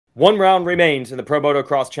One round remains in the Pro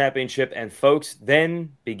Motocross Championship, and folks,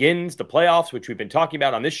 then begins the playoffs, which we've been talking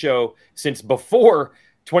about on this show since before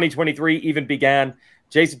 2023 even began.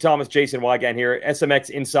 Jason Thomas, Jason Wygant here, SMX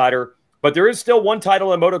Insider. But there is still one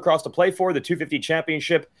title in motocross to play for, the 250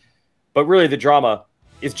 Championship. But really the drama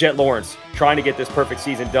is Jett Lawrence trying to get this perfect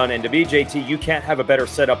season done. And to be JT, you can't have a better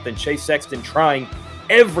setup than Chase Sexton trying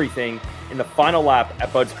everything in the final lap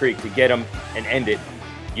at Budds Creek to get him and end it.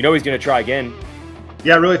 You know he's going to try again.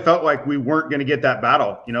 Yeah, it really felt like we weren't going to get that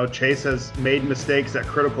battle. You know, Chase has made mistakes at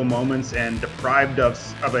critical moments and deprived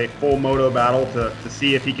us of a full moto battle to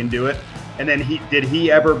see if he can do it. And then did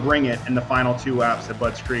he ever bring it in the final 2 laps at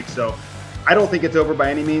Budds Creek? So I don't think it's over by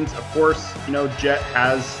any means. Of course, you know, Jett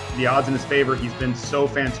has the odds in his favor. He's been so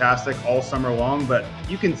fantastic all summer long, but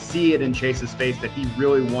you can see it in Chase's face that he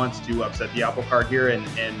really wants to upset the apple cart here and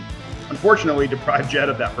unfortunately deprive Jett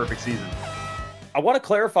of that perfect season. I want to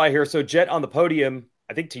clarify here. So Jett on the podium,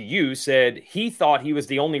 I think to you, said he thought he was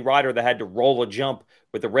the only rider that had to roll a jump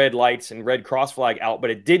with the red lights and red cross flag out, but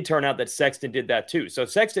it did turn out that Sexton did that too. So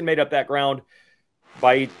Sexton made up that ground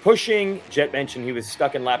by pushing. Jett mentioned he was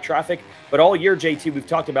stuck in lap traffic, but all year, JT, we've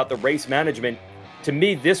talked about the race management. To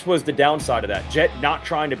me, this was the downside of that. Jett not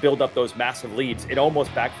trying to build up those massive leads. It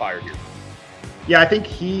almost backfired here. Yeah, I think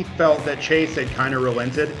he felt that Chase had kind of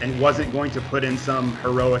relented and wasn't going to put in some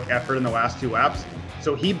heroic effort in the last 2 laps.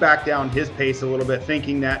 So he backed down his pace a little bit,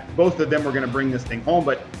 thinking that both of them were going to bring this thing home.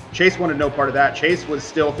 But Chase wanted no part of that. Chase was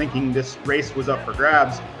still thinking this race was up for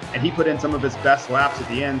grabs, and he put in some of his best laps at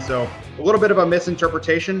the end. So a little bit of a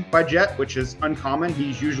misinterpretation by Jett, which is uncommon.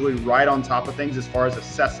 He's usually right on top of things as far as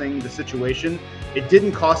assessing the situation. It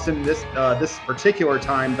didn't cost him this particular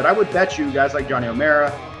time, but I would bet you guys like Johnny O'Mara,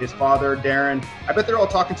 his father, Darren, I bet they're all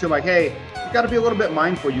talking to him like, hey, you got to be a little bit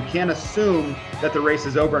mindful. You can't assume that the race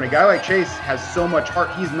is over. And a guy like Chase has so much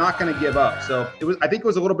heart, he's not going to give up. So I think it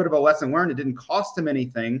was a little bit of a lesson learned. It didn't cost him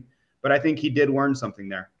anything, but I think he did learn something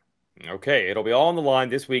there. Okay, it'll be all on the line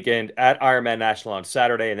this weekend at Ironman National on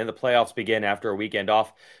Saturday, and then the playoffs begin after a weekend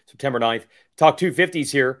off, September 9th. Talk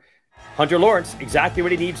 250s here. Hunter Lawrence, exactly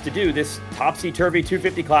what he needs to do. This topsy-turvy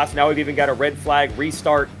 250 class, now we've even got a red flag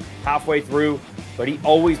restart halfway through, but he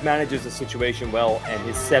always manages the situation well, and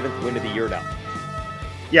his 7th win of the year now.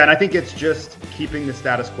 Yeah, and I think it's just keeping the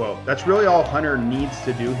status quo. That's really all Hunter needs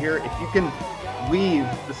to do here. If you can leave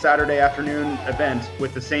the Saturday afternoon event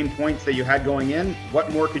with the same points that you had going in,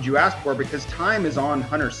 what more could you ask for? Because time is on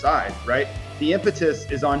Hunter's side, right? The impetus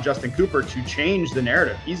is on Justin Cooper to change the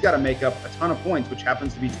narrative. He's got to make up a ton of points, which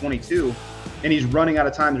happens to be 22, and he's running out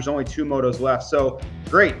of time. There's only 2 motos left. So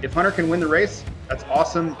great. If Hunter can win the race, that's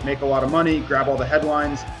awesome. Make a lot of money, grab all the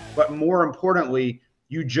headlines. But more importantly,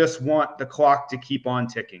 you just want the clock to keep on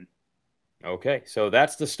ticking. Okay, so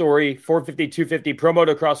that's the story. 450, 250 Pro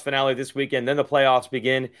Motocross finale this weekend. Then the playoffs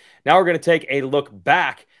begin. Now we're going to take a look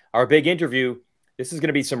back. Our big interview. This is going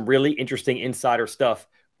to be some really interesting insider stuff,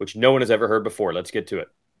 which no one has ever heard before. Let's get to it.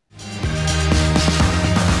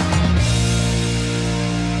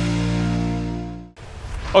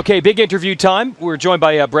 Okay, big interview time. We're joined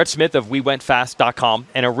by Brett Smith of WeWentFast.com,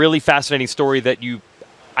 and a really fascinating story that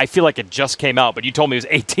I feel like it just came out, but you told me it was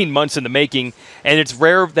 18 months in the making, and it's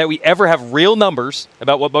rare that we ever have real numbers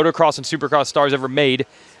about what motocross and supercross stars ever made,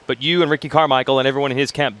 but you and Ricky Carmichael and everyone in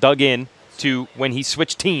his camp dug in to when he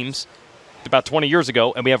switched teams about 20 years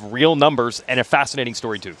ago, and we have real numbers and a fascinating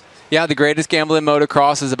story too. Yeah, the greatest gamble in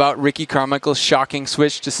motocross is about Ricky Carmichael's shocking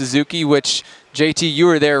switch to Suzuki, which, JT, you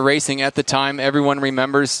were there racing at the time. Everyone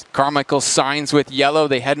remembers Carmichael signs with yellow.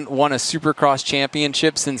 They hadn't won a Supercross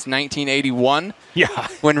championship since 1981. Yeah.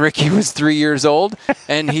 When Ricky was 3 years old.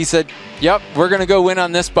 And he said, yep, we're going to go win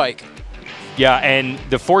on this bike. Yeah, and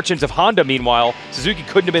the fortunes of Honda, meanwhile, Suzuki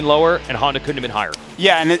couldn't have been lower and Honda couldn't have been higher.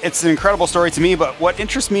 Yeah, and it's an incredible story to me, but what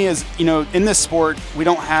interests me is, in this sport, we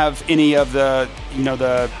don't have any of the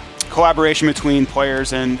collaboration between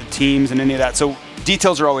players and teams and any of that. So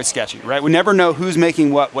details are always sketchy, right? We never know who's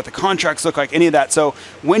making what the contracts look like, any of that. So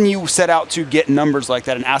when you set out to get numbers like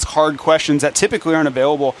that and ask hard questions that typically aren't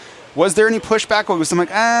available, was there any pushback? Or was someone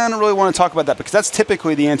like, I don't really want to talk about that? Because that's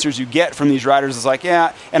typically the answers you get from these riders is like,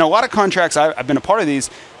 yeah. And a lot of contracts, I've been a part of these,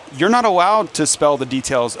 you're not allowed to spell the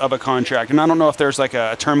details of a contract. And I don't know if there's like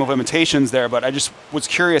a term of limitations there, but I just was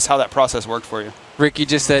curious how that process worked for you. Ricky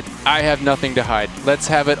just said, I have nothing to hide. Let's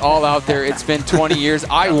have it all out there. It's been 20 years.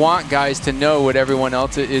 I want guys to know what everyone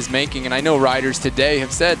else is making. And I know riders today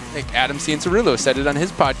have said, like Adam Cianciarulo said it on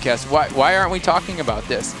his podcast, why aren't we talking about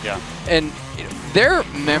this? Yeah. And their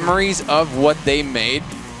memories of what they made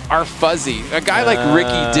are fuzzy. A guy like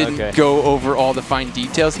Ricky didn't go over all the fine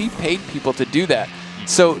details. He paid people to do that.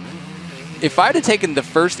 So if I'd have taken the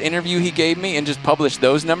first interview he gave me and just published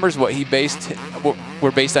those numbers, what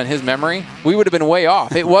were based on his memory, we would have been way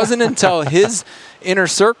off. It wasn't until his inner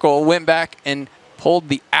circle went back and pulled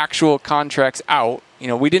the actual contracts out.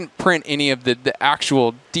 We didn't print any of the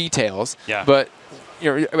actual details, but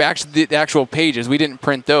actually the actual pages, we didn't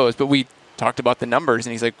print those, but we talked about the numbers,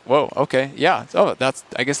 and he's like, whoa, okay, yeah, so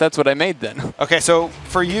I guess that's what I made then. Okay, so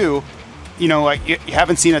for you, like you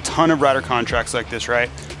haven't seen a ton of rider contracts like this, right?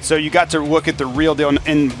 So you got to look at the real deal,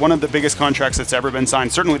 and one of the biggest contracts that's ever been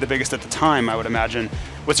signed, certainly the biggest at the time, I would imagine.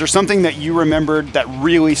 Was there something that you remembered that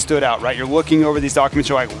really stood out, right? You're looking over these documents,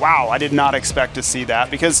 you're like, wow, I did not expect to see that.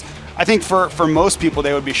 Because I think for most people,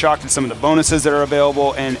 they would be shocked at some of the bonuses that are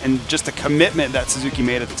available and just the commitment that Suzuki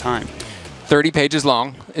made at the time. 30 pages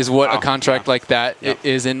long is what a contract like that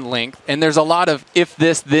is in length. And there's a lot of if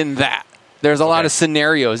this, then that. There's a lot of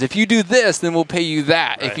scenarios. If you do this, then we'll pay you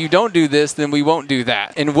that. Right. If you don't do this, then we won't do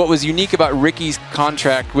that. And what was unique about Ricky's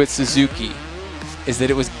contract with Suzuki is that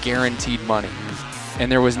it was guaranteed money.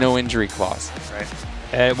 And there was no injury clause. Right.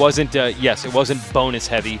 It wasn't, it wasn't bonus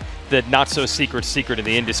heavy. The not so secret in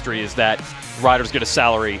the industry is that riders get a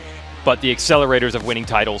salary, but the accelerators of winning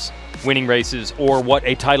titles, winning races, or what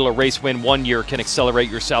a title or race win one year can accelerate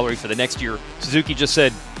your salary for the next year. Suzuki just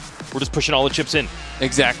said, we're just pushing all the chips in.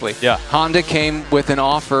 Exactly. Yeah. Honda came with an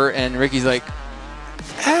offer, and Ricky's like,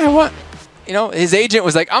 what? His agent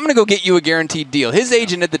was like, I'm going to go get you a guaranteed deal. His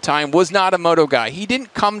agent at the time was not a moto guy. He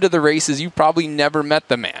didn't come to the races. You probably never met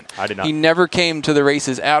the man. I did not. He never came to the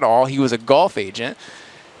races at all. He was a golf agent.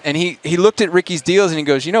 And he looked at Ricky's deals, and he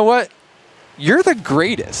goes, you know what? You're the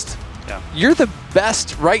greatest. Yeah. You're the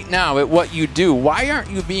best right now at what you do. Why aren't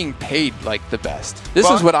you being paid like the best? This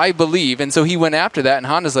is what I believe. And so he went after that, and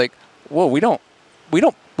Honda's like, whoa,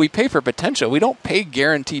 we pay for potential. We don't pay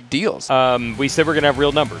guaranteed deals. We said we're going to have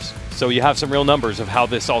real numbers. So you have some real numbers of how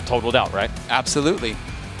this all totaled out, right? Absolutely.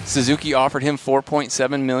 Suzuki offered him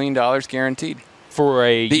 $4.7 million guaranteed. For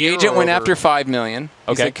a The year agent went after $5 million.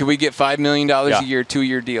 He said, could we get $5 million a year,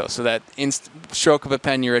 2-year deal? So that stroke of a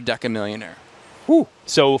pen, you're a deca-millionaire. Whew.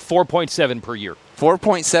 So 4.7 per year.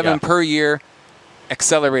 4.7 per year.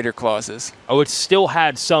 Accelerator clauses. Oh, it still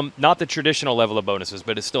had some, not the traditional level of bonuses,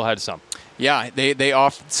 but it still had some. Yeah, they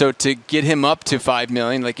offered, so to get him up to $5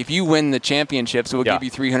 million, like if you win the championships, we'll give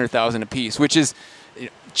you $300,000 apiece, which is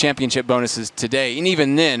championship bonuses today. And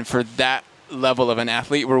even then, for that level of an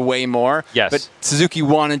athlete, were way more. Yes. But Suzuki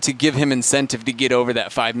wanted to give him incentive to get over that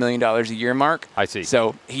 $5 million a year mark. I see.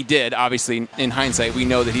 So he did. Obviously, in hindsight, we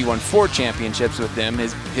know that he won 4 championships with them.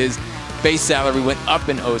 His base salary went up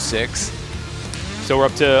in 2006. So we're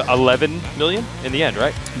up to $11 million in the end,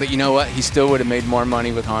 right? But you know what? He still would have made more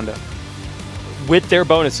money with Honda. With their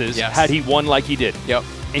bonuses, had he won like he did. Yep.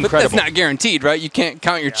 Incredible. But that's not guaranteed, right? You can't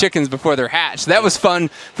count your chickens before they're hatched. That was fun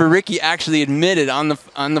for Ricky. Actually admitted on the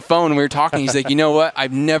phone when we were talking. He's like, you know what?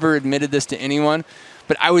 I've never admitted this to anyone,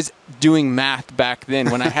 but I was doing math back then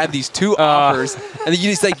when I had these 2 offers. And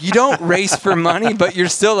he's like, you don't race for money, but you're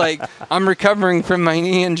still like, I'm recovering from my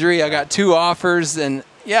knee injury. I got 2 offers, and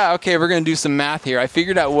yeah, okay, we're going to do some math here. I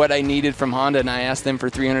figured out what I needed from Honda, and I asked them for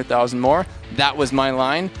 $300,000 more. That was my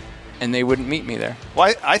line, and they wouldn't meet me there.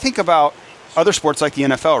 Well, I think about other sports like the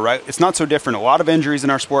NFL, right? It's not so different. A lot of injuries in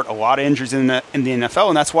our sport, a lot of injuries in the NFL,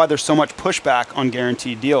 and that's why there's so much pushback on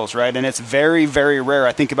guaranteed deals, right? And it's very, very rare.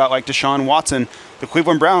 I think about like Deshaun Watson. The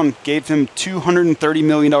Cleveland Browns gave him $230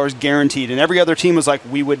 million guaranteed, and every other team was like,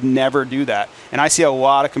 we would never do that. And I see a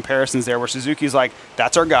lot of comparisons there where Suzuki's like,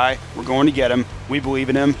 that's our guy. We're going to get him. We believe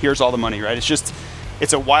in him. Here's all the money, right?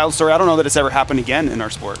 It's a wild story. I don't know that it's ever happened again in our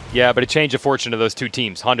sport. Yeah, but it changed the fortune of those 2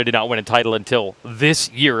 teams. Honda did not win a title until this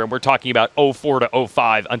year, and we're talking about 04 to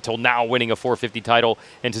 05 until now winning a 450 title.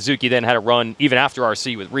 And Suzuki then had a run even after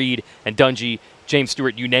RC with Reed and Dungey, James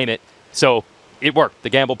Stewart, you name it. So it worked. The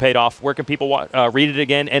gamble paid off. Where can people read it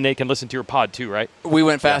again? And they can listen to your pod too, right?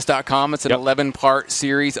 WeWentFast.com. It's an 11-part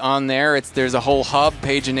series on there. There's a whole hub,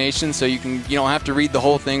 pagination, so you don't have to read the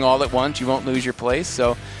whole thing all at once. You won't lose your place.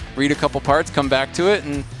 So read a couple parts, come back to it,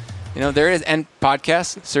 and there it is. And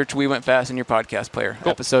podcasts, search We Went Fast in your podcast player. Cool.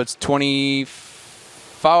 Episodes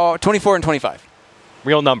 24 and 25.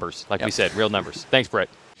 Real numbers, like we said, real numbers. Thanks, Brett.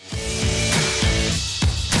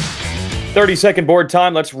 30-second board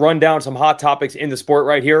time. Let's run down some hot topics in the sport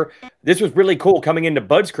right here. This was really cool coming into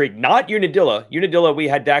Budds Creek, not Unadilla. Unadilla, we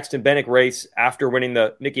had Daxton Bennick race after winning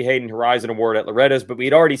the Nicky Hayden Horizon Award at Loretta's, but we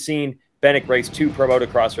had already seen Bennick race 2 Pro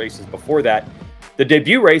Motocross races before that. The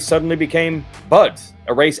debut race suddenly became Budds,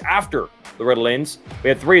 a race after Loretta Lynn's. We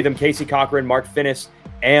had 3 of them, Casey Cochran, Mark Finnis,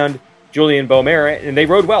 and Julian Beaumare, and they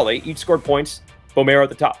rode well. They each scored points. Beaumare at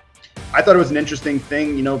the top. I thought it was an interesting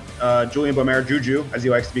thing. Julian Beaumare, Juju, as he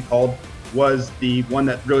likes to be called, was the one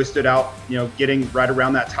that really stood out, getting right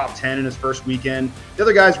around that top 10 in his first weekend. The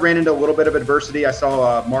other guys ran into a little bit of adversity. I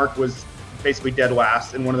saw Mark was basically dead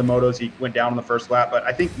last in one of the motos. He went down on the first lap, but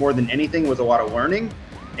I think more than anything was a lot of learning,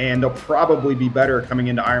 and they'll probably be better coming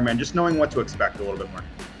into Ironman, just knowing what to expect a little bit more.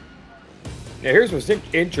 Now, here's what's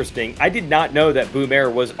interesting. I did not know that Boom Air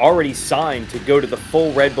was already signed to go to the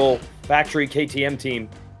full Red Bull factory KTM team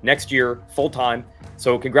next year, full-time.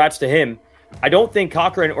 So congrats to him. I don't think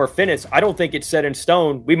Cochran or Finnis, I don't think it's set in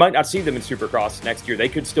stone. We might not see them in Supercross next year. They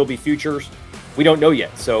could still be futures. We don't know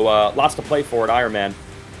yet. So lots to play for at Ironman.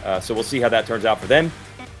 So we'll see how that turns out for them.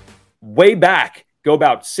 Way back, go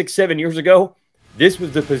about 6-7 years ago, this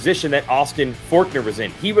was the position that Austin Forkner was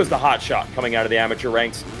in. He was the hot shot coming out of the amateur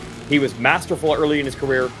ranks. He was masterful early in his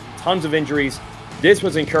career, tons of injuries. This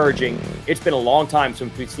was encouraging. It's been a long time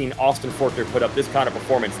since we've seen Austin Forkner put up this kind of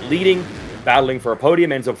performance, leading, battling for a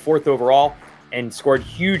podium, ends up 4th overall, and scored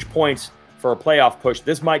huge points for a playoff push.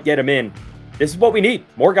 This might get him in. This is what we need.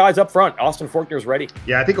 More guys up front. Austin Forkner's ready.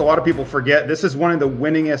 Yeah, I think a lot of people forget this is one of the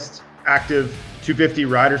winningest active 250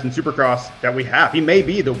 riders in Supercross that we have. He may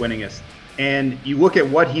be the winningest. And you look at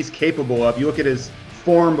what he's capable of. You look at his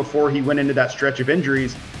form before he went into that stretch of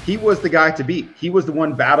injuries. He was the guy to beat. He was the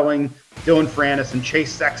one battling Dylan Francis and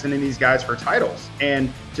Chase Sexton and these guys for titles.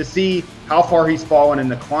 And to see how far he's fallen in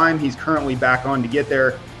the climb he's currently back on to get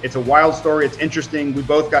there, it's a wild story. It's interesting. We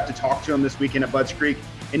both got to talk to him this weekend at Budds Creek,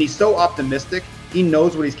 and he's so optimistic. He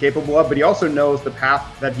knows what he's capable of, but he also knows the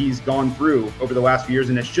path that he's gone through over the last few years,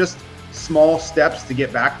 and it's just small steps to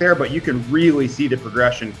get back there, but you can really see the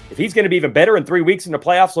progression. If he's going to be even better in 3 weeks in the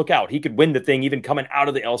playoffs, look out. He could win the thing even coming out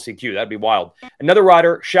of the LCQ. That'd be wild. Another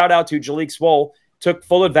rider, shout out to Jalik Swoll, took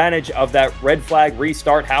full advantage of that red flag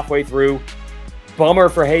restart halfway through. Bummer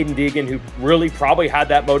for Haiden Deegan, who really probably had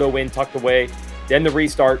that moto win tucked away. Then the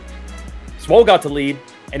restart. Swoll got to lead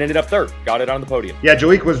and ended up 3rd. Got it on the podium. Yeah,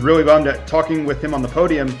 Jalik was really bummed at talking with him on the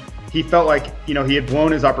podium. He felt like, he had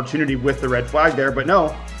blown his opportunity with the red flag there, but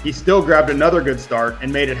no, he still grabbed another good start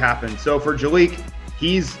and made it happen. So for Jalik,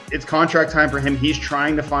 it's contract time for him. He's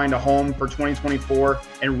trying to find a home for 2024,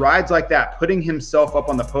 and rides like that, putting himself up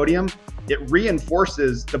on the podium, it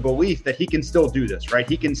reinforces the belief that he can still do this, right?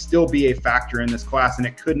 He can still be a factor in this class, and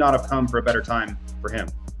it could not have come for a better time for him.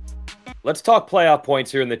 Let's talk playoff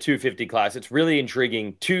points here in the 250 class. It's really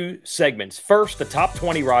intriguing. 2 segments. First, the top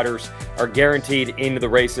 20 riders are guaranteed into the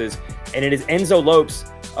races, and it is Enzo Lopes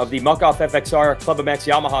of the Muck-Off FXR Club MX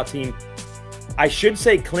Yamaha team. I should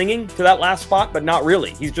say clinging to that last spot, but not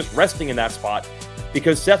really. He's just resting in that spot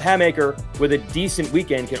because Seth Hamaker, with a decent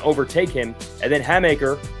weekend, can overtake him, and then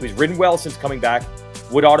Hamaker, who's ridden well since coming back,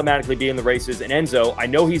 would automatically be in the races. And Enzo, I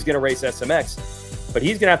know he's going to race SMX, but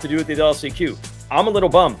he's going to have to do it with the LCQ. I'm a little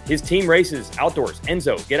bummed. His team races outdoors.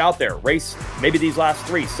 Enzo, get out there. Race maybe these last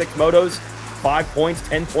 6 motos, 5 points,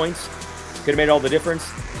 10 points. Could have made all the difference.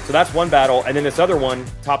 So that's one battle. And then this other one,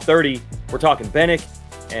 top 30, we're talking Bennick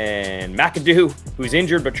and McAdoo, who's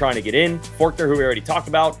injured but trying to get in. Forkner, who we already talked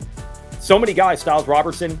about. So many guys, Styles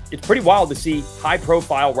Robertson. It's pretty wild to see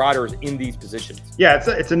high-profile riders in these positions. Yeah,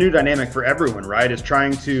 it's a new dynamic for everyone, right? It's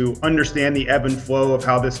trying to understand the ebb and flow of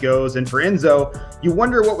how this goes. And for Enzo, you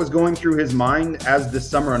wonder what was going through his mind as this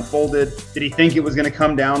summer unfolded. Did he think it was going to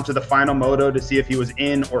come down to the final moto to see if he was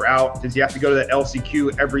in or out? Does he have to go to that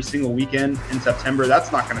LCQ every single weekend in September?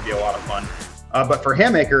 That's not going to be a lot of fun. But for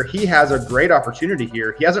Hamaker, he has a great opportunity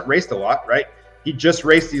here. He hasn't raced a lot, right? He just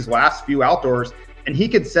raced these last few outdoors, and he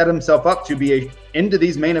could set himself up to be into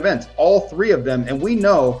these main events, all 3 of them. And we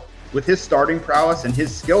know with his starting prowess and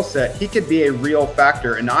his skill set, he could be a real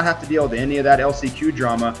factor and not have to deal with any of that LCQ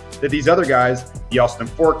drama that these other guys, the Austin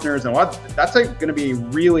Forkners and that's going to be a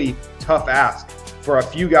really tough ask for a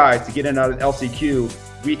few guys to get in out of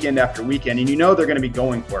LCQ weekend after weekend. And they're going to be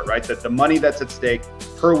going for it, right? That the money that's at stake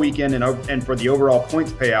per weekend and for the overall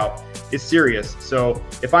points payout is serious. So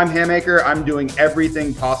if I'm Hamaker, I'm doing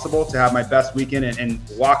everything possible to have my best weekend and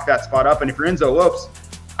lock that spot up. And if you're Enzo Lopes,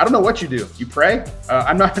 I don't know what you do. You pray?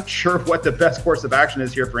 I'm not sure what the best course of action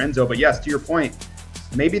is here for Enzo, but yes, to your point,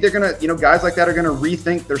 maybe they're going to, guys like that are going to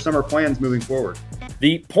rethink their summer plans moving forward.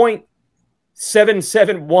 The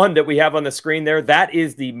 0.771 that we have on the screen there, that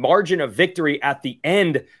is the margin of victory at the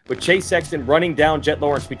end with Chase Sexton running down Jett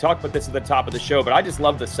Lawrence. We talked about this at the top of the show, but I just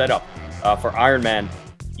love the setup for Ironman.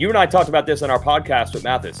 You and I talked about this on our podcast with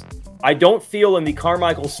Mathis. I don't feel in the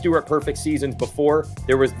Carmichaels Stewart perfect seasons before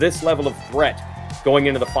there was this level of threat going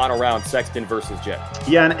into the final round, Sexton versus Jett.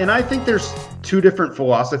 Yeah, and I think there's 2 different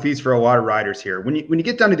philosophies for a lot of riders here. When you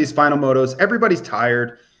get down to these final motos, everybody's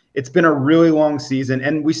tired. It's been a really long season,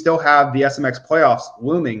 and we still have the SMX playoffs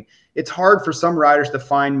looming. It's hard for some riders to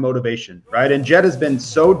find motivation, right? And Jett has been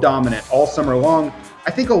so dominant all summer long.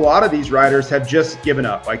 I think a lot of these riders have just given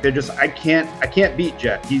up. Like they're just, I can't beat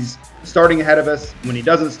Jett. He's starting ahead of us. When he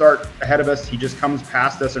doesn't start ahead of us, he just comes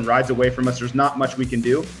past us and rides away from us. There's not much we can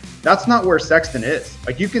do. That's not where Sexton is.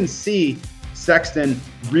 Like you can see Sexton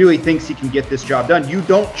really thinks he can get this job done. You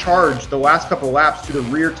don't charge the last couple of laps to the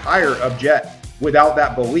rear tire of Jett without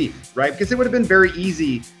that belief, right? Because it would have been very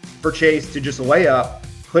easy for Chase to just lay up,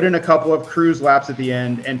 put in a couple of cruise laps at the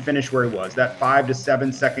end and finish where he was, that 5 to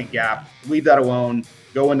 7 second gap, leave that alone,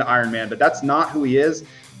 go into Ironman. But that's not who he is.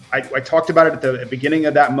 I talked about it at the beginning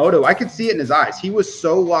of that moto. I could see it in his eyes. He was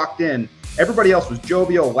so locked in. Everybody else was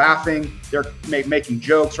jovial, laughing. They're making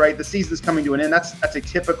jokes, right? The season's coming to an end. That's a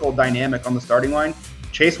typical dynamic on the starting line.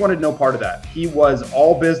 Chase wanted no part of that. He was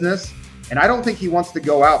all business, and I don't think he wants to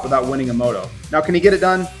go out without winning a moto. Now, can he get it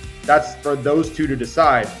done? That's for those two to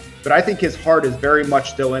decide. But I think his heart is very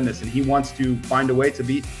much still in this, and he wants to find a way to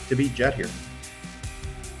beat Jett here.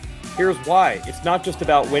 Here's why. It's not just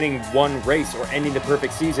about winning one race or ending the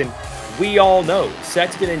perfect season. We all know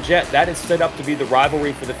Sexton and Jett, that is set up to be the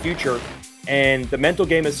rivalry for the future, and the mental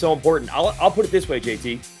game is so important. I'll put it this way,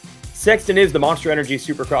 JT. Sexton is the Monster Energy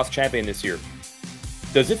Supercross champion this year.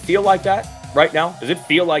 Does it feel like that right now? Does it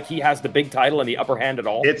feel like he has the big title and the upper hand at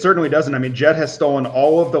all? It certainly doesn't. I mean, Jett has stolen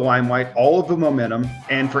all of the limelight, all of the momentum.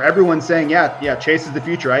 And for everyone saying, yeah, Chase is the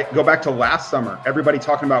future, right? Go back to last summer. Everybody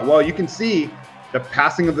talking about, well, you can see the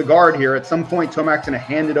passing of the guard here. At some point, Tomac's going to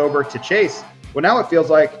hand it over to Chase. Well, now it feels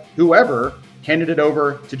like whoever handed it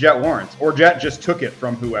over to Jett Lawrence, or Jett just took it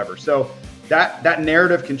from whoever. So that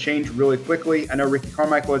narrative can change really quickly. I know Ricky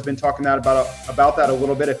Carmichael has been talking about that a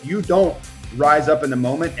little bit. If you don't rise up in the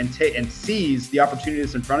moment and seize the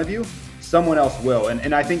opportunities in front of you, someone else will.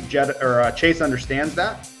 And I think Chase understands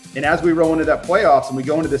that. And as we roll into that playoffs and we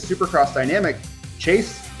go into this Supercross dynamic,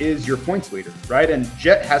 Chase is your points leader, right? And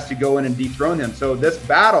Jett has to go in and dethrone him. So this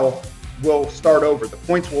battle will start over. The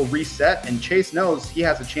points will reset, and Chase knows he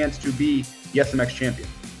has a chance to be the SMX champion.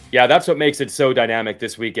 Yeah, that's what makes it so dynamic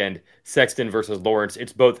this weekend, Sexton versus Lawrence.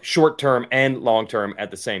 It's both short-term and long-term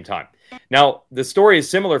at the same time. Now, the story is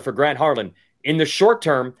similar for Grant Harlan. In the short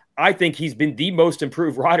term, I think he's been the most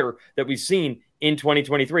improved rider that we've seen in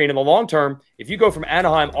 2023. And in the long term, if you go from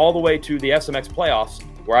Anaheim all the way to the SMX playoffs,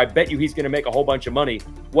 where I bet you he's going to make a whole bunch of money,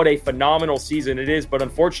 what a phenomenal season it is. But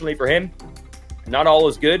unfortunately for him, not all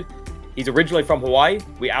is good. He's originally from Hawaii.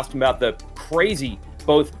 We asked him about the crazy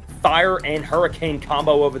both fire and hurricane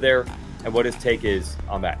combo over there and what his take is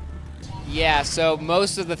on that. Yeah, so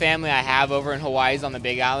most of the family I have over in Hawaii is on the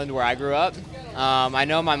Big Island where I grew up. I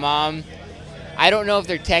know my mom, I don't know if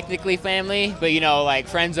they're technically family, but like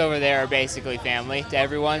friends over there are basically family to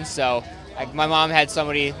everyone. So like my mom had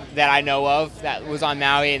somebody that I know of that was on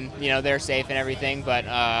Maui, and they're safe and everything. But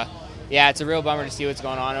yeah, it's a real bummer to see what's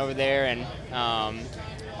going on over there, and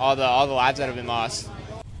all the lives that have been lost.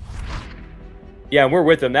 Yeah, and we're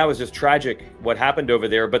with him. That was just tragic what happened over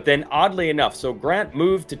there. But then oddly enough, so Grant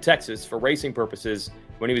moved to Texas for racing purposes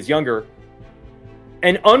when he was younger.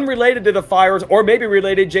 And unrelated to the fires, or maybe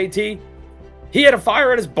related, JT, he had a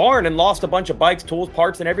fire at his barn and lost a bunch of bikes, tools,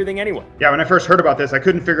 parts, and everything anyway. Yeah, when I first heard about this, I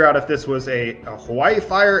couldn't figure out if this was a Hawaii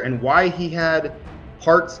fire and why he had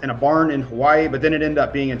parts in a barn in Hawaii, but then it ended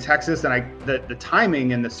up being in Texas. And the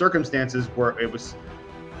timing and the circumstances were, it was,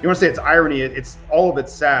 you want to say it's irony, it's all of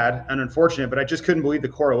it's sad and unfortunate, but I just couldn't believe the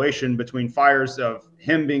correlation between fires of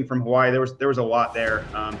him being from Hawaii. There was a lot there.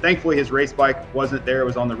 Thankfully, his race bike wasn't there. It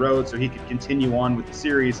was on the road, so he could continue on with the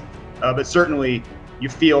series. But certainly, you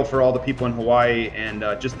feel for all the people in Hawaii, and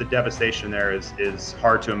just the devastation there is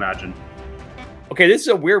hard to imagine. Okay, this is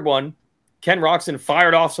a weird one. Ken Roxon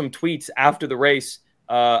fired off some tweets after the race.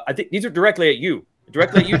 I think these are directly at you.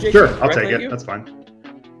 Directly at you, Jake? Sure, I'll take it. That's fine.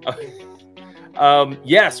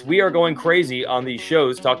 Yes, we are going crazy on these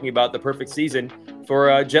shows talking about the perfect season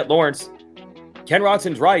for Jett Lawrence. Ken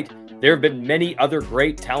Roxon's right. There have been many other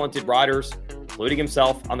great, talented riders, including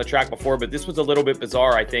himself, on the track before, but this was a little bit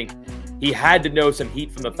bizarre, I think. He had to know some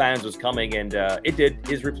heat from the fans was coming, and it did.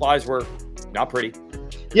 His replies were not pretty.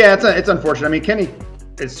 Yeah, it's unfortunate. I mean, Kenny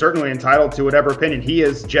is certainly entitled to whatever opinion. He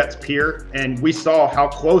is Jett's peer, and we saw how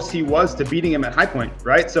close he was to beating him at High Point,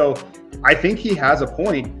 right? So I think he has a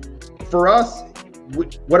point. For us,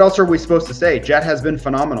 what else are we supposed to say? Jett has been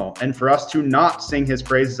phenomenal, and for us to not sing his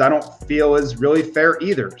praises, I don't feel is really fair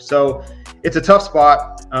either. So it's a tough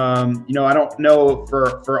spot. I don't know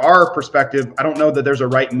for our perspective, I don't know that there's a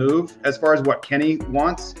right move as far as what Kenny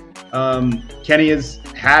wants. Kenny has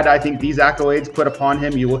had, I think, these accolades put upon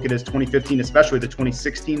him. You look at his 2015, especially the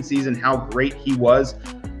 2016 season, how great he was.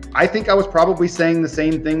 I think I was probably saying the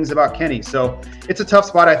same things about Kenny. So it's a tough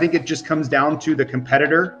spot. I think it just comes down to the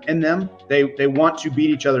competitor in them. They want to beat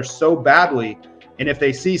each other so badly. And if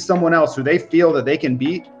they see someone else who they feel that they can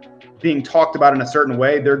beat being talked about in a certain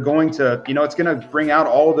way, they're going to, it's going to bring out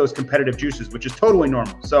all of those competitive juices, which is totally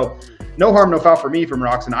normal. So no harm, no foul for me from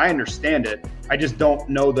Roxon. I understand it. I just don't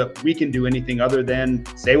know that we can do anything other than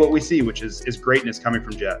say what we see, which is greatness coming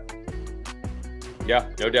from Jett. Yeah,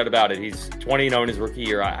 no doubt about it. He's 20-0 in his rookie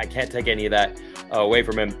year. I can't take any of that away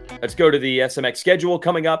from him. Let's go to the SMX schedule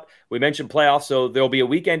coming up. We mentioned playoffs, so there'll be a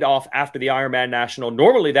weekend off after the Ironman National.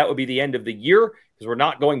 Normally, that would be the end of the year because we're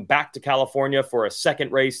not going back to California for a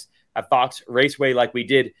second race at Fox Raceway like we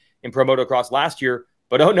did in Pro Motocross last year.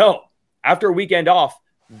 But oh no, after a weekend off,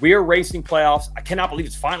 we're racing playoffs. I cannot believe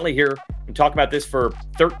it's finally here. We've talked about this for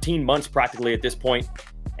 13 months practically at this point.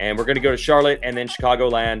 And we're going to go to Charlotte and then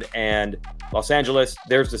Chicagoland and Los Angeles.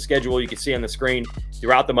 There's the schedule you can see on the screen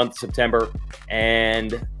throughout the month of September.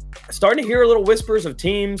 And starting to hear a little whispers of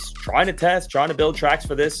teams trying to test, trying to build tracks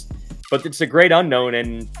for this. But it's a great unknown,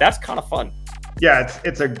 and that's kind of fun. Yeah,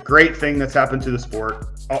 it's a great thing that's happened to the sport.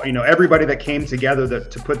 Everybody that came together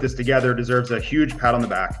to put this together deserves a huge pat on the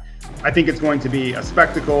back. I think it's going to be a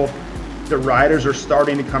spectacle. The riders are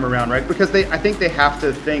starting to come around, right? Because I think they have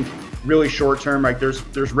to think really short term. Like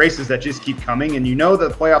there's races that just keep coming, and the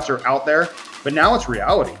playoffs are out there, but now it's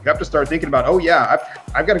reality. You have to start thinking about,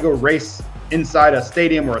 I've got to go race inside a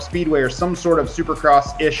stadium or a speedway or some sort of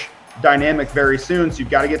supercross-ish dynamic very soon. So you've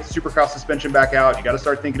got to get the supercross suspension back out. You got to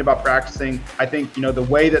start thinking about practicing. I think, the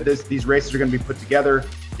way that these races are going to be put together,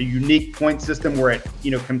 the unique point system where it,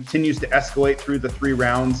 continues to escalate through the 3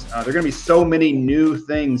 rounds. There are going to be so many new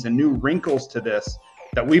things and new wrinkles to this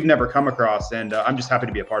that we've never come across, and I'm just happy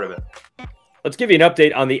to be a part of it. Let's give you an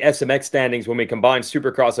update on the SMX standings when we combine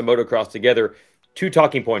Supercross and Motocross together. 2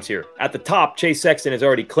 talking points here. At the top, Chase Sexton has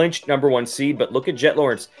already clinched #1 seed, but look at Jett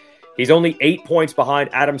Lawrence. He's only 8 points behind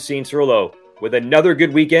Adam Cianciarulo. With another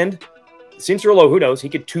good weekend, Cianciarulo, who knows, he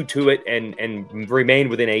could 2-2 it and remain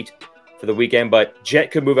within 8 for the weekend, but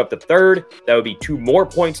Jett could move up to 3rd. That would be 2 more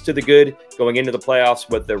points to the good going into the playoffs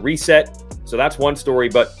with the reset. So that's one story,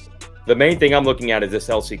 but the main thing I'm looking at is this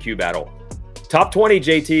LCQ battle. Top 20,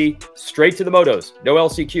 JT, straight to the motos. No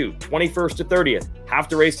LCQ. 21st to 30th. Have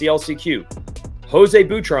to race the LCQ. Jose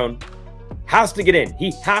Butron has to get in.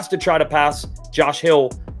 He has to try to pass Josh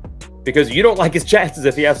Hill because you don't like his chances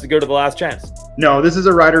if he has to go to the last chance. No, this is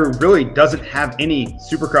a rider who really doesn't have any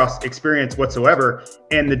Supercross experience whatsoever.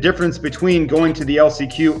 And the difference between going to the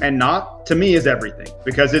LCQ and not, to me, is everything.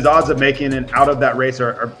 Because his odds of making it out of that race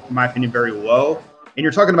are in my opinion, very low. And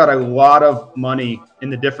you're talking about a lot of money in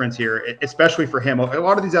the difference here, especially for him. A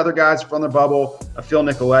lot of these other guys from the bubble, Phil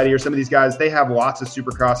Nicoletti or some of these guys, they have lots of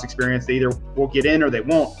Supercross experience. They either will get in or they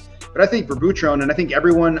won't. But I think for Butron, and I think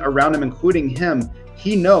everyone around him, including him,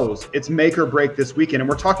 he knows it's make or break this weekend. And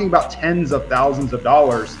we're talking about tens of thousands of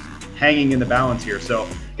dollars hanging in the balance here. So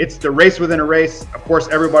it's the race within a race. Of course,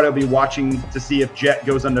 everybody will be watching to see if Jett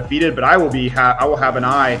goes undefeated, but I will have an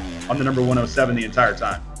eye on the number 107 the entire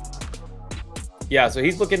time. Yeah, so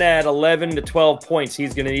he's looking at 11 to 12 points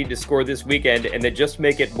he's going to need to score this weekend, and to just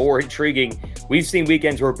make it more intriguing, we've seen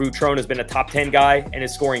weekends where Butron has been a top 10 guy and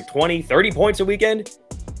is scoring 20, 30 points a weekend.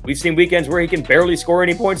 We've seen weekends where he can barely score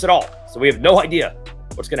any points at all, so we have no idea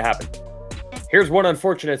what's going to happen. Here's one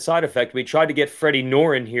unfortunate side effect. We tried to get Freddie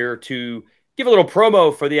Noren here to give a little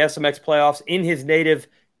promo for the SMX playoffs in his native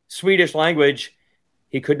Swedish language.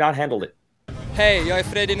 He could not handle it. Hej, jag är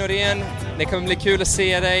Freddie Norén. Det kommer bli kul att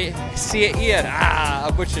se dig. Se er.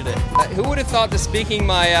 I butchered it. Who would have thought that speaking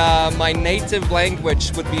my native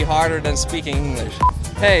language would be harder than speaking English?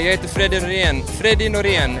 Hej, jag heter Freddie Norén. Freddie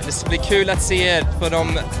Norén. Det ska bli kul att se er för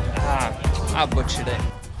I butchered it.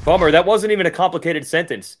 Bummer, that wasn't even a complicated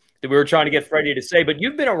sentence that we were trying to get Freddie to say, but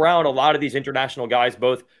you've been around a lot of these international guys,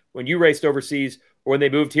 both when you raced overseas or when they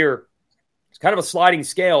moved here. It's kind of a sliding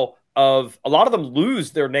scale of a lot of them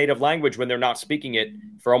lose their native language when they're not speaking it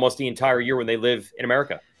for almost the entire year when they live in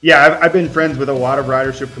America. Yeah, I've been friends with a lot of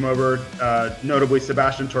riders who've come over, notably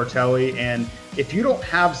Sebastian Tortelli. And if you don't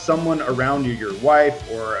have someone around you, your wife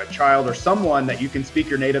or a child or someone that you can speak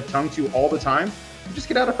your native tongue to all the time, you just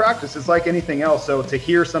get out of practice. It's like anything else. So to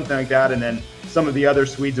hear something like that, and then some of the other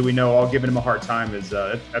Swedes that we know all giving him a hard time, is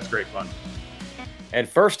that's great fun. And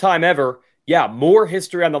first time ever, yeah, more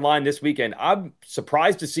history on the line this weekend. I'm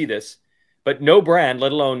surprised to see this, but no brand,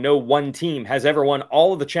 let alone no one team, has ever won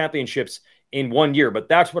all of the championships in 1 year. But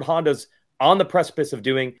that's what Honda's on the precipice of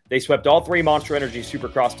doing. They swept all 3 Monster Energy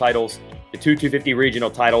Supercross titles, the 250 regional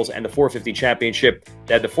titles, and the 450 championship.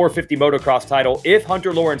 They had the 450 motocross title. If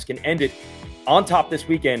Hunter Lawrence can end it on top this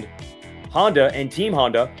weekend, Honda and Team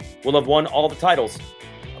Honda will have won all the titles.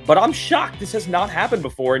 But I'm shocked this has not happened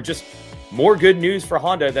before, and just more good news for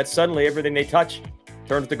Honda that suddenly everything they touch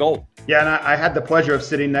turns to gold. Yeah, and I had the pleasure of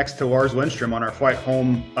sitting next to Lars Lindstrom on our flight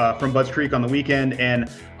home from Budds Creek on the weekend, and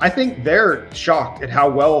I think they're shocked at how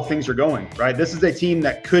well things are going, right? This is a team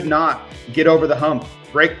that could not get over the hump,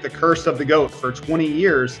 break the curse of the GOAT for 20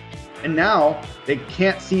 years, and now they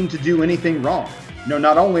can't seem to do anything wrong.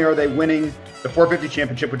 Not only are they winning the 450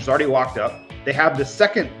 championship, which is already locked up, they have the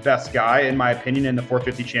second best guy, in my opinion, in the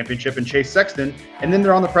 450 championship in Chase Sexton, and then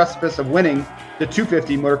they're on the precipice of winning the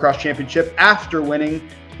 250 motocross championship after winning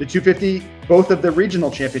the 250, both of the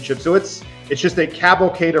regional championships. So it's just a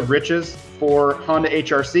cavalcade of riches for Honda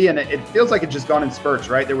HRC, and it feels like it's just gone in spurts,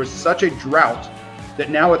 right? There was such a drought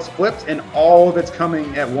that now it's flipped and all of it's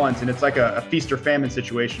coming at once, and it's like a feast or famine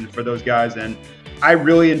situation for those guys. And I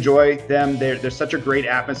really enjoy them. There's such a great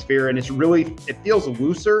atmosphere, and it feels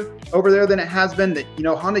looser over there than it has been. That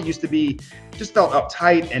Honda used to be just felt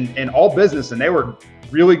uptight and all business, and they were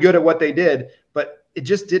really good at what they did, but it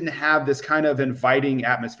just didn't have this kind of inviting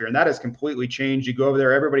atmosphere, and that has completely changed. You go over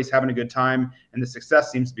there, everybody's having a good time, and the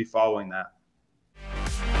success seems to be following that.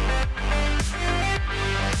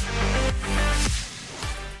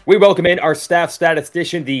 We welcome in our staff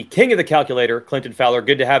statistician, the king of the calculator, Clinton Fowler.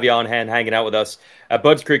 Good to have you on hand, hanging out with us at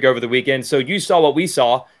Budds Creek over the weekend. So you saw what we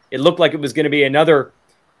saw. It looked like it was going to be another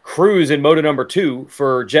cruise in Moto number 2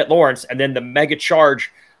 for Jett Lawrence, and then the mega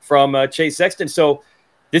charge from Chase Sexton. So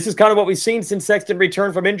this is kind of what we've seen since Sexton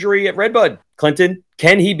returned from injury at Redbud. Clinton,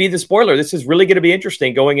 can he be the spoiler? This is really going to be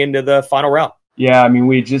interesting going into the final round. Yeah, I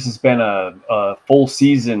mean, it's been a full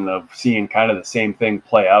season of seeing kind of the same thing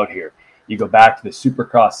play out here. You go back to the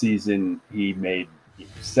Supercross season, he made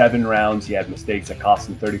 7 rounds. He had mistakes that cost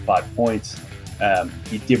him 35 points.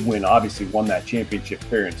 He did win, obviously won that championship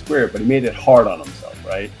fair and square, but he made it hard on himself,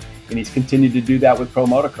 right? And he's continued to do that with Pro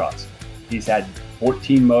Motocross. He's had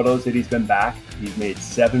 14 motos that he's been back. He's made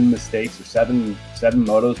 7 mistakes, or seven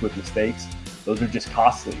motos with mistakes. Those are just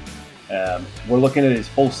costly. We're looking at his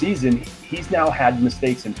full season. He's now had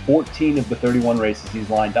mistakes in 14 of the 31 races he's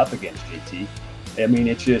lined up against, JT. I mean,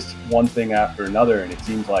 it's just one thing after another, and it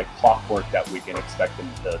seems like clockwork that we can expect him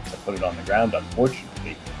to put it on the ground,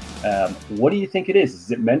 unfortunately. What do you think it is?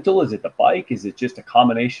 Is it mental? Is it the bike? Is it just a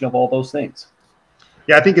combination of all those things?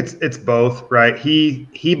 Yeah, I think it's both, right?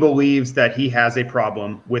 He believes that he has a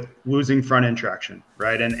problem with losing front end traction,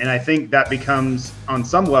 right? And I think that becomes, on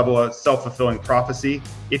some level, a self-fulfilling prophecy.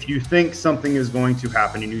 If you think something is going to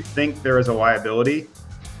happen and you think there is a liability,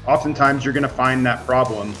 oftentimes you're going to find that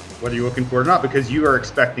problem, whether you're looking for it or not, because you are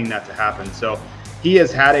expecting that to happen. So he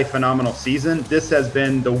has had a phenomenal season. This has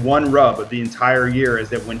been the one rub of the entire year, is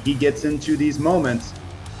that when he gets into these moments,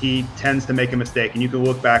 he tends to make a mistake. And you can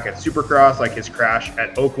look back at Supercross, like his crash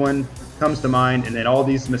at Oakland comes to mind, and then all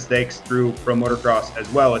these mistakes through Pro Motocross as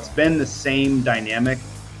well. It's been the same dynamic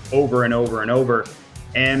over and over and over.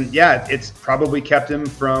 And yeah, it's probably kept him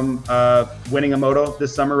from winning a moto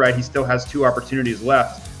this summer, right? He still has 2 opportunities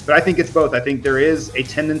left. But I think it's both. I think there is a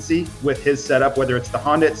tendency with his setup, whether it's the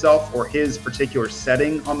Honda itself or his particular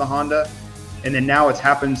setting on the Honda. And then now it's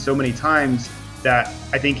happened so many times that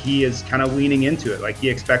I think he is kind of leaning into it. Like, he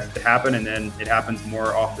expects it to happen, and then it happens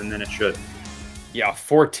more often than it should. Yeah,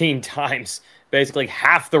 14 times. Basically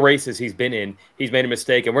half the races he's been in, he's made a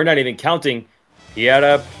mistake. And we're not even counting, he had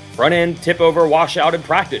a front-end tip-over washout in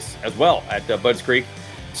practice as well at Budds Creek.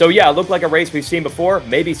 So yeah, it looked like a race we've seen before.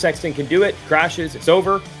 Maybe Sexton can do it. Crashes, it's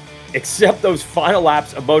over. Except those final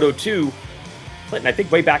laps of Moto 2. Clinton, I think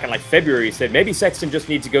way back in like February, he said maybe Sexton just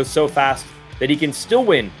needs to go so fast that he can still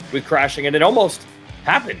win with crashing, and it almost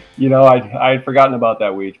happened. I had forgotten about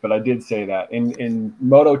that, Weech, but I did say that. In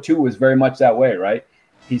Moto 2 was very much that way, right?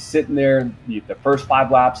 He's sitting there, the first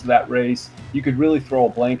 5 laps of that race, you could really throw a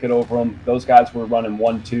blanket over him. Those guys were running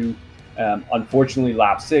 1-2. Unfortunately,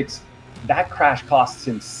 lap 6, that crash costs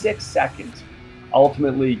him 6 seconds.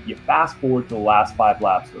 Ultimately, you fast forward to the last 5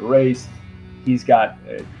 laps of the race. Jett's got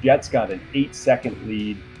an 8-second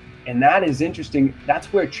lead. And that is interesting.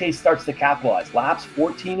 That's where Chase starts to capitalize. Laps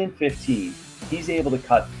 14 and 15, he's able to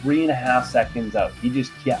cut 3.5 seconds out. He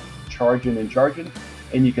just kept charging and charging.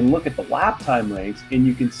 And you can look at the lap time ranks, and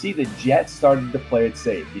you can see that Jett started to play it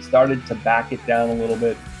safe. He started to back it down a little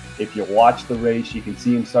bit. If you watch the race, you can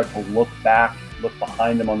see him start to look back, look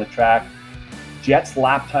behind him on the track. Jett's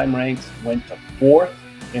lap time ranks went to 4th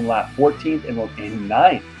in lap 14 and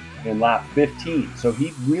 9th in lap 15. So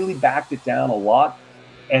he really backed it down a lot.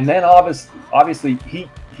 And then obviously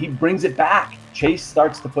he brings it back. Chase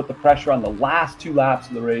starts to put the pressure on the last 2 laps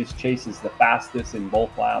of the race. Chase is the fastest in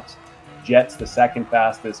both laps. Jett's the second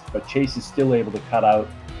fastest, but Chase is still able to cut out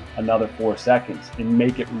another 4 seconds and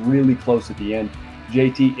make it really close at the end.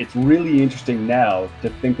 JT, it's really interesting now to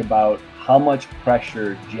think about how much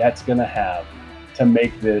pressure Jett's going to have to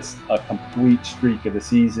make this a complete streak of the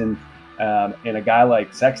season, and a guy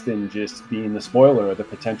like Sexton just being the spoiler or the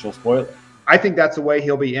potential spoiler. I think that's the way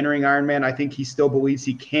he'll be entering Ironman. I think he still believes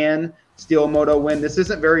he can steal a moto win. This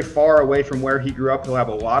isn't very far away from where he grew up. He'll have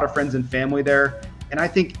a lot of friends and family there. And I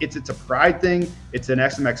think it's a pride thing. It's an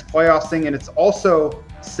SMX playoffs thing. And it's also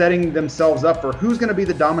setting themselves up for who's going to be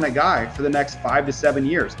the dominant guy for the next 5 to 7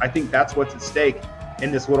 years. I think that's what's at stake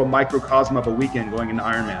in this little microcosm of a weekend going into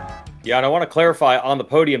Ironman. Yeah, and I want to clarify on the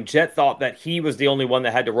podium, Jett thought that he was the only one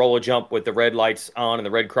that had to roll a jump with the red lights on and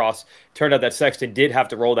the red cross. Turned out that Sexton did have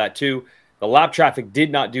to roll that too. The lap traffic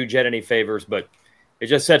did not do Jett any favors, but it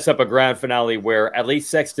just sets up a grand finale where at least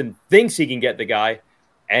Sexton thinks he can get the guy,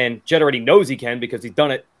 and Jett already knows he can because he's done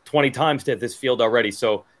it 20 times to this field already.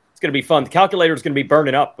 So it's going to be fun. The calculator is going to be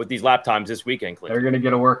burning up with these lap times this weekend, Clinton. They're going to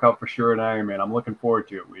get a workout for sure in Ironman. I'm looking forward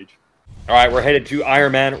to it, Weege. All right, we're headed to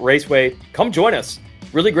Ironman Raceway. Come join us.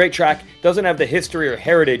 Really great track. Doesn't have the history or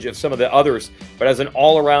heritage of some of the others, but as an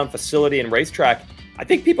all-around facility and racetrack, I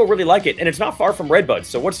think people really like it, and it's not far from Redbud.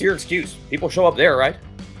 So what's your excuse? People show up there, right?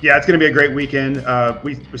 Yeah, it's going to be a great weekend.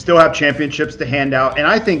 We still have championships to hand out, and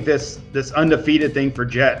I think this undefeated thing for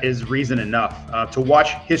Jett is reason enough to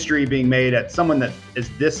watch history being made at someone that is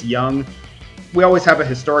this young. We always have a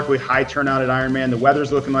historically high turnout at Ironman. The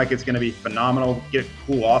weather's looking like it's going to be phenomenal. Get it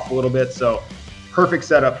cool off a little bit, so perfect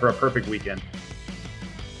setup for a perfect weekend.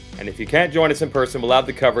 And if you can't join us in person, we'll have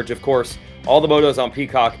the coverage, of course. All the motos on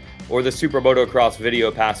Peacock or the Super Motocross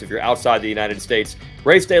Video Pass if you're outside the United States.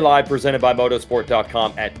 Race Day Live presented by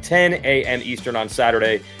motosport.com at 10 a.m. Eastern on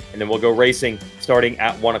Saturday. And then we'll go racing starting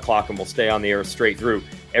at 1 o'clock, and we'll stay on the air straight through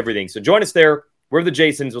everything. So join us there. We're the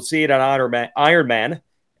Jasons. We'll see it on Ironman.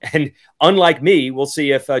 And unlike me, we'll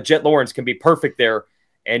see if Jett Lawrence can be perfect there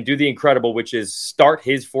and do the incredible, which is start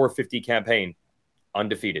his 450 campaign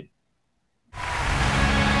undefeated.